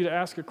asking you to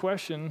ask a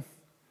question.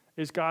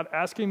 Is God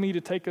asking me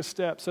to take a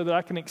step so that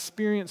I can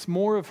experience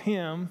more of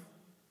him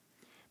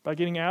by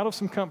getting out of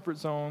some comfort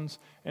zones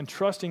and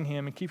trusting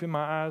him and keeping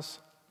my eyes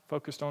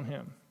focused on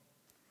him?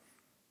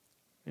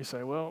 You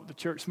say, well, the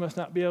church must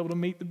not be able to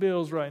meet the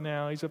bills right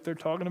now. He's up there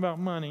talking about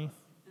money.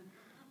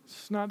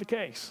 It's not the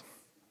case.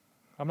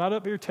 I'm not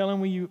up here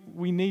telling you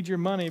we need your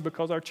money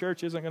because our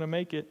church isn't going to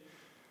make it.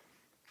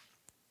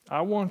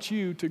 I want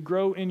you to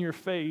grow in your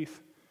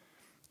faith.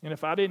 And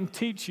if I didn't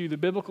teach you the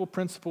biblical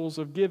principles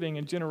of giving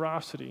and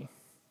generosity,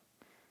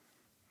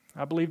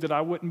 I believe that I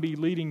wouldn't be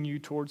leading you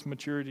towards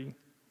maturity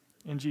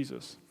in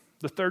Jesus.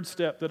 The third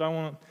step that I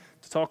want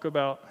to talk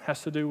about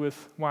has to do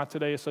with why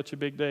today is such a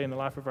big day in the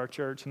life of our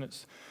church, and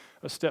it's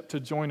a step to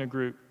join a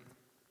group.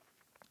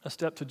 A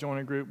step to join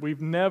a group.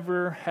 We've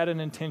never had an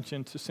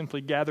intention to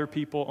simply gather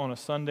people on a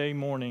Sunday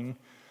morning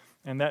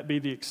and that be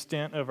the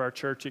extent of our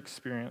church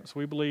experience.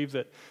 We believe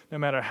that no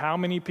matter how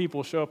many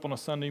people show up on a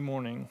Sunday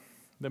morning,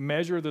 the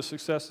measure of the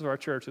success of our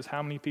church is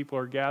how many people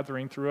are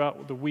gathering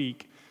throughout the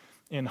week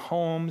in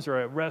homes or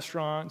at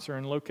restaurants or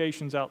in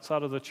locations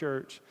outside of the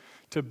church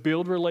to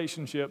build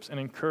relationships and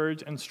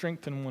encourage and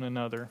strengthen one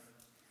another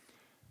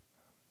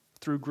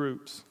through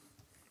groups.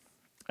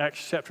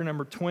 Acts chapter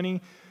number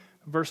 20,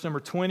 verse number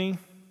 20.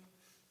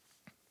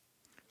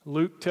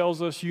 Luke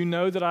tells us, you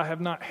know that I have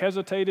not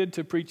hesitated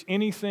to preach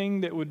anything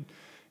that would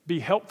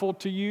be helpful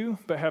to you,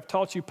 but have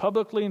taught you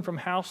publicly and from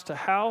house to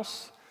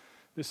house.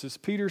 This is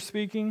Peter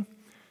speaking.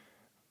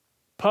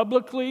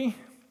 Publicly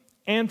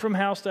and from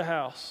house to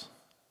house.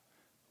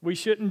 We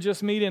shouldn't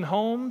just meet in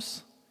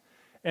homes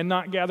and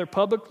not gather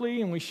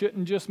publicly, and we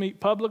shouldn't just meet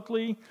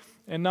publicly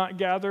and not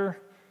gather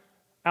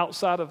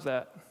outside of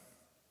that.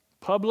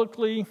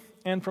 Publicly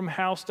and from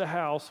house to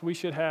house, we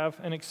should have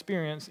an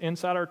experience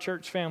inside our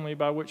church family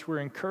by which we're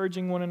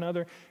encouraging one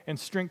another and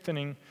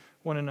strengthening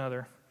one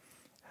another.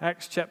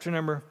 Acts chapter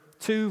number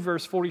 2,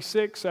 verse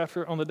 46,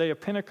 on the day of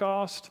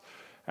Pentecost,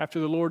 after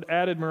the Lord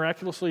added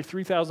miraculously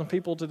 3,000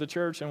 people to the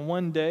church in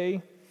one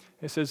day,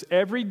 it says,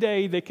 every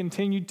day they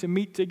continued to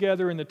meet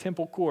together in the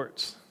temple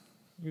courts.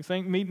 You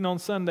think meeting on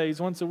Sundays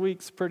once a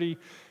week is pretty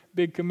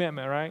big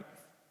commitment, right?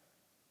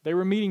 They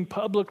were meeting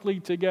publicly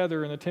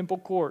together in the temple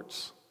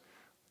courts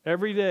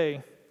every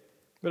day.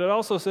 But it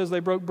also says they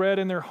broke bread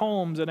in their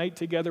homes and ate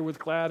together with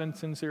glad and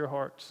sincere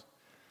hearts.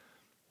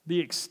 The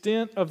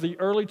extent of the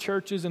early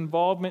church's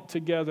involvement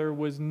together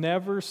was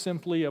never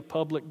simply a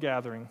public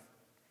gathering.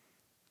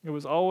 It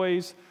was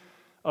always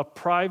a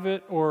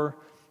private, or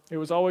it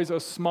was always a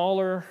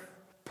smaller,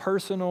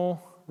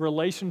 personal,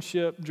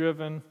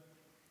 relationship-driven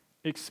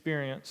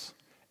experience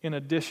in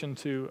addition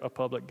to a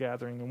public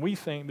gathering. And we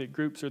think that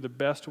groups are the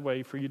best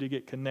way for you to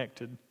get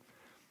connected.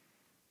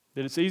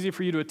 That it's easy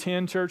for you to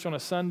attend church on a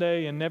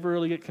Sunday and never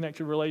really get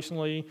connected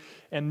relationally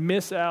and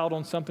miss out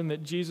on something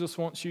that Jesus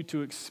wants you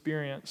to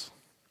experience.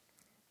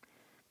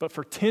 But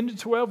for 10 to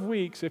 12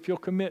 weeks, if you'll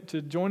commit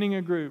to joining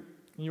a group,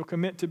 and you'll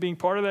commit to being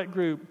part of that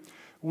group,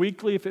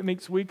 weekly if it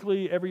meets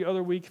weekly, every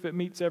other week if it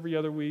meets every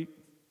other week,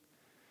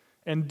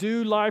 and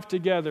do life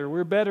together,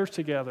 we're better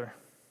together.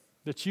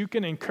 That you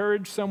can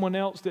encourage someone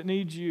else that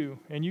needs you,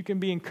 and you can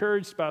be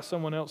encouraged by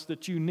someone else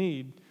that you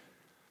need.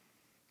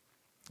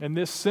 And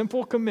this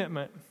simple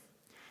commitment,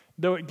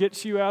 though it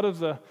gets you out of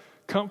the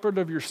comfort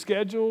of your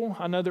schedule,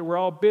 I know that we're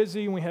all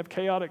busy and we have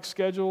chaotic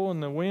schedule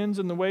and the winds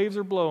and the waves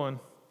are blowing,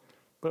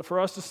 but for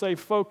us to stay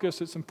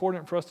focused, it's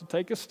important for us to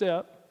take a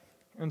step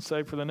and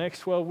say, for the next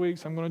 12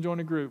 weeks, I'm going to join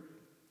a group.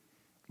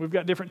 We've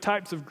got different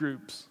types of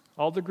groups.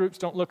 All the groups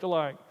don't look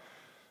alike.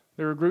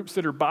 There are groups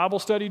that are Bible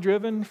study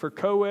driven, for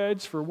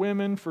co-eds, for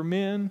women, for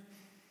men.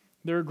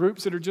 There are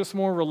groups that are just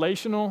more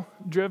relational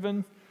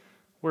driven,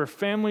 where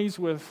families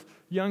with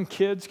young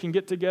kids can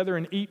get together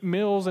and eat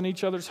meals in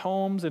each other's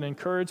homes and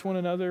encourage one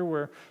another,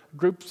 where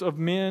groups of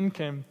men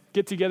can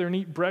get together and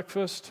eat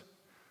breakfast.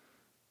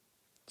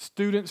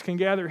 Students can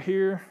gather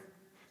here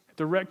at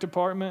the rec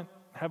department,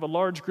 have a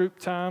large group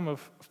time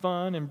of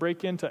fun, and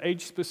break into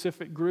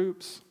age-specific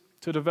groups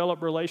to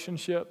develop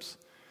relationships.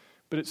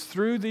 But it's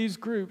through these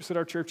groups that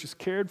our church is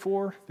cared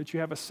for, that you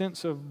have a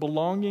sense of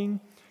belonging,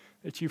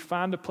 that you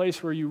find a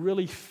place where you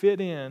really fit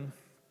in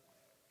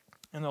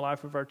the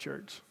life of our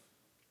church.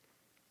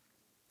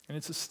 And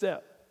it's a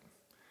step.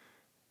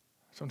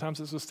 Sometimes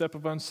it's a step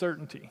of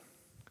uncertainty.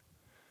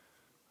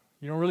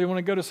 You don't really want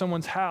to go to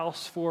someone's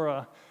house for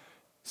a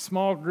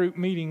small group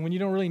meeting when you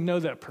don't really know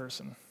that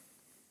person.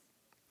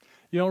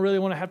 You don't really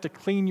want to have to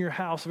clean your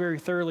house very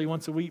thoroughly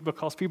once a week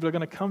because people are going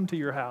to come to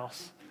your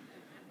house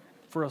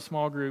for a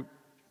small group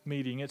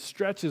meeting. It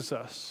stretches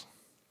us.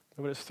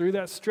 But it's through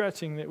that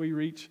stretching that we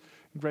reach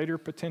greater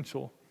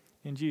potential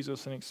in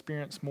Jesus and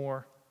experience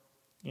more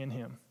in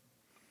Him.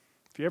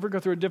 If you ever go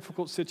through a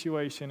difficult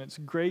situation, it's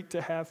great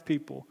to have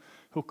people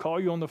who'll call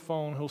you on the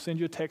phone, who'll send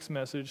you a text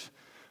message,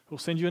 who'll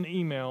send you an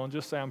email and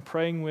just say, I'm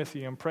praying with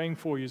you, I'm praying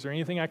for you. Is there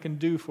anything I can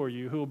do for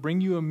you? Who'll bring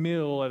you a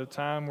meal at a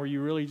time where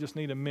you really just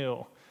need a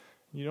meal.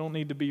 You don't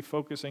need to be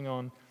focusing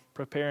on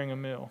preparing a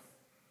meal.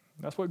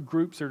 That's what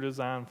groups are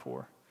designed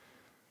for.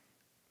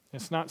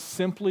 It's not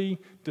simply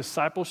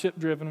discipleship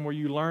driven where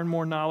you learn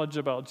more knowledge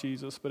about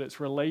Jesus, but it's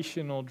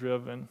relational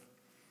driven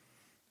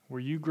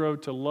where you grow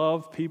to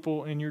love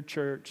people in your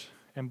church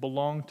and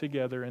belong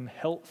together in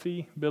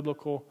healthy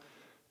biblical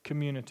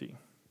community.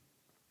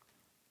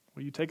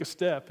 Will you take a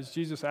step? Is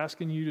Jesus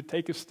asking you to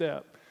take a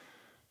step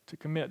to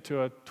commit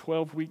to a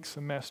 12-week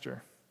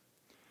semester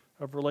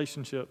of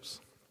relationships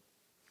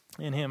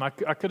in Him? I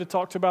could have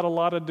talked about a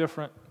lot of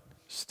different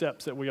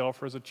steps that we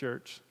offer as a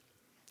church.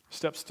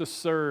 Steps to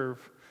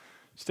serve,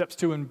 steps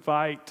to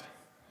invite,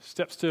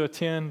 steps to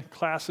attend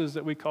classes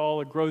that we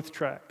call a growth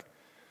track.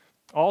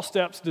 All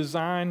steps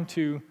designed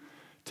to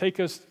take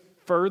us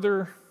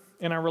further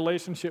in our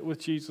relationship with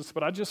Jesus.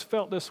 But I just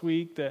felt this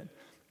week that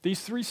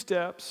these 3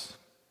 steps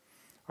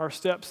are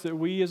steps that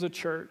we as a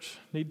church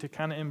need to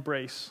kind of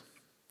embrace,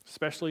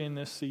 especially in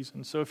this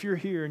season. So if you're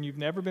here and you've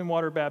never been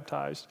water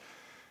baptized,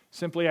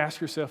 simply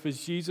ask yourself,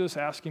 is Jesus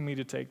asking me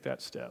to take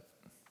that step?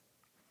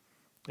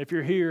 If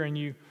you're here and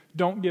you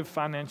don't give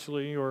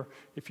financially, or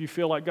if you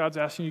feel like God's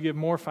asking you to give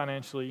more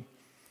financially,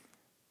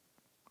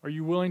 are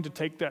you willing to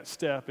take that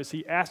step? Is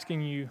He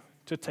asking you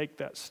to take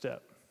that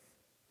step?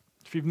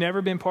 If you've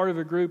never been part of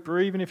a group, or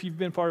even if you've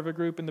been part of a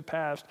group in the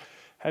past,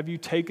 have you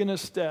taken a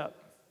step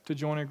to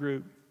join a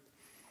group?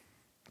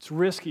 It's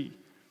risky,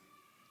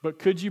 but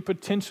could you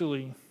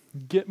potentially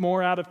get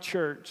more out of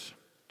church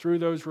through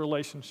those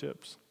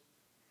relationships?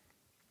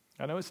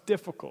 I know it's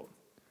difficult,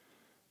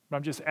 but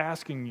I'm just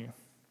asking you,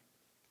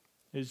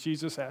 is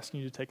Jesus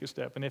asking you to take a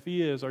step? And if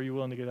He is, are you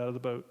willing to get out of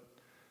the boat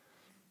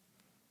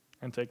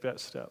and take that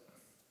step?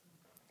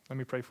 Let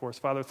me pray for us.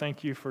 Father,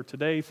 thank you for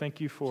today.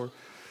 Thank you for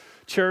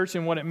church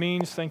and what it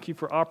means. Thank you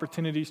for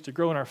opportunities to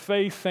grow in our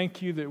faith.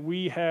 Thank you that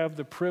we have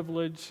the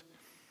privilege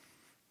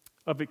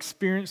of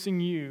experiencing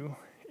you,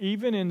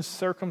 even in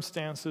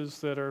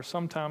circumstances that are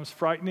sometimes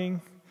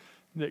frightening,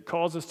 that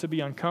cause us to be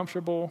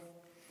uncomfortable,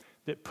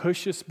 that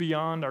push us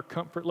beyond our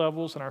comfort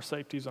levels and our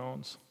safety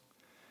zones.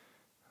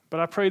 But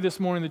I pray this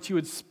morning that you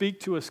would speak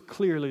to us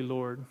clearly,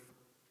 Lord,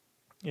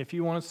 if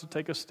you want us to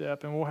take a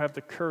step, and we'll have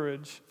the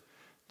courage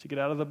to get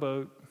out of the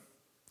boat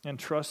and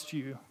trust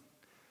you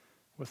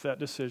with that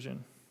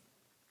decision.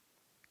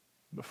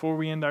 Before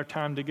we end our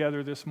time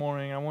together this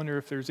morning, I wonder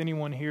if there's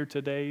anyone here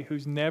today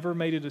who's never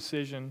made a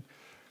decision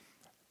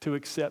to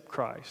accept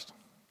Christ,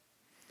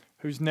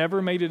 who's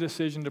never made a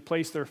decision to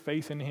place their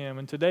faith in Him.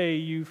 And today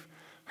you've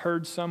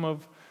heard some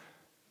of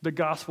the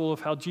gospel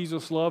of how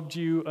Jesus loved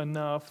you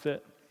enough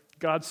that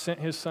God sent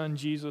His Son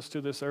Jesus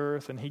to this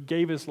earth, and He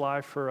gave His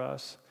life for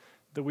us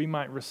that we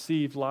might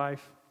receive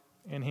life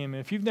in Him. And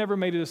if you've never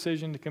made a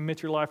decision to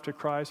commit your life to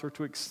Christ or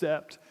to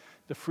accept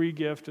the free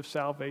gift of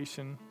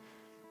salvation,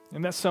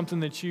 and that's something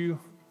that's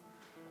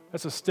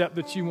a step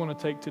that you want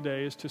to take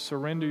today, is to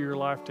surrender your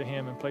life to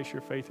Him and place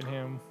your faith in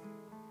Him.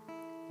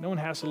 No one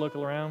has to look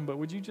around, but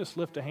would you just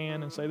lift a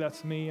hand and say,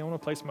 that's me. I want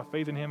to place my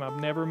faith in Him.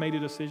 I've never made a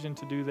decision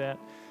to do that.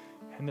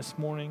 And this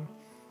morning,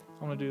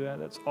 I want to do that.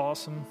 That's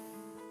awesome.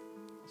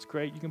 That's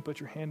great. You can put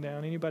your hand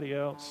down. Anybody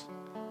else?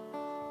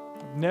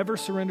 I've never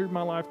surrendered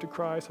my life to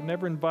Christ. I've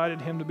never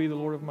invited Him to be the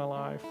Lord of my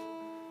life.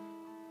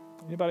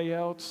 Anybody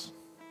else?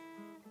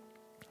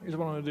 Here's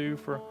what I want to do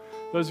for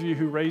those of you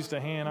who raised a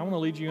hand. I want to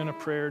lead you in a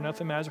prayer.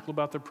 Nothing magical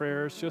about the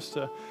prayer. It's just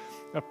a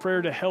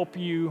prayer to help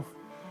you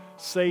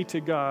say to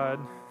God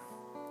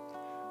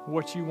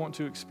what you want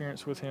to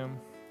experience with Him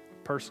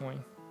personally.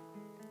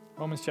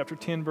 Romans chapter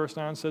 10, verse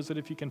 9 says that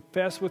if you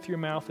confess with your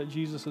mouth that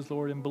Jesus is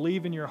Lord and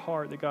believe in your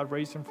heart that God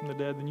raised Him from the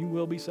dead, then you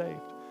will be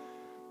saved.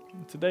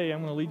 And today, I'm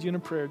going to lead you in a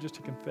prayer just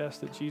to confess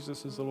that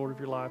Jesus is the Lord of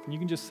your life. And you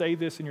can just say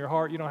this in your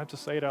heart. You don't have to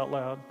say it out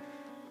loud.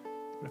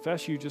 But if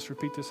that's you, just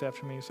repeat this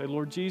after me. Say,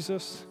 Lord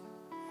Jesus,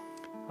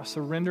 I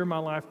surrender my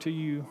life to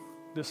you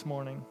this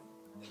morning.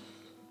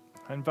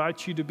 I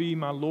invite you to be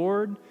my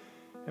Lord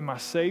and my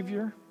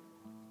Savior.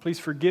 Please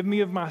forgive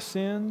me of my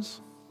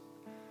sins.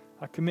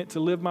 I commit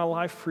to live my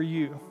life for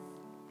you.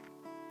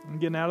 I'm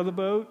getting out of the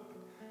boat,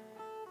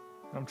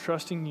 and I'm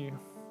trusting you.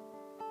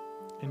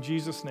 In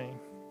Jesus' name,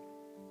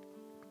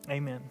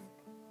 amen.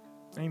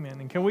 Amen.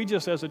 And can we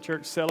just, as a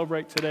church,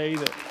 celebrate today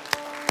that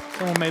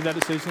someone made that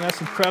decision? That's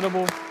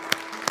incredible.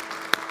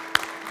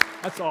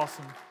 That's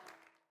awesome.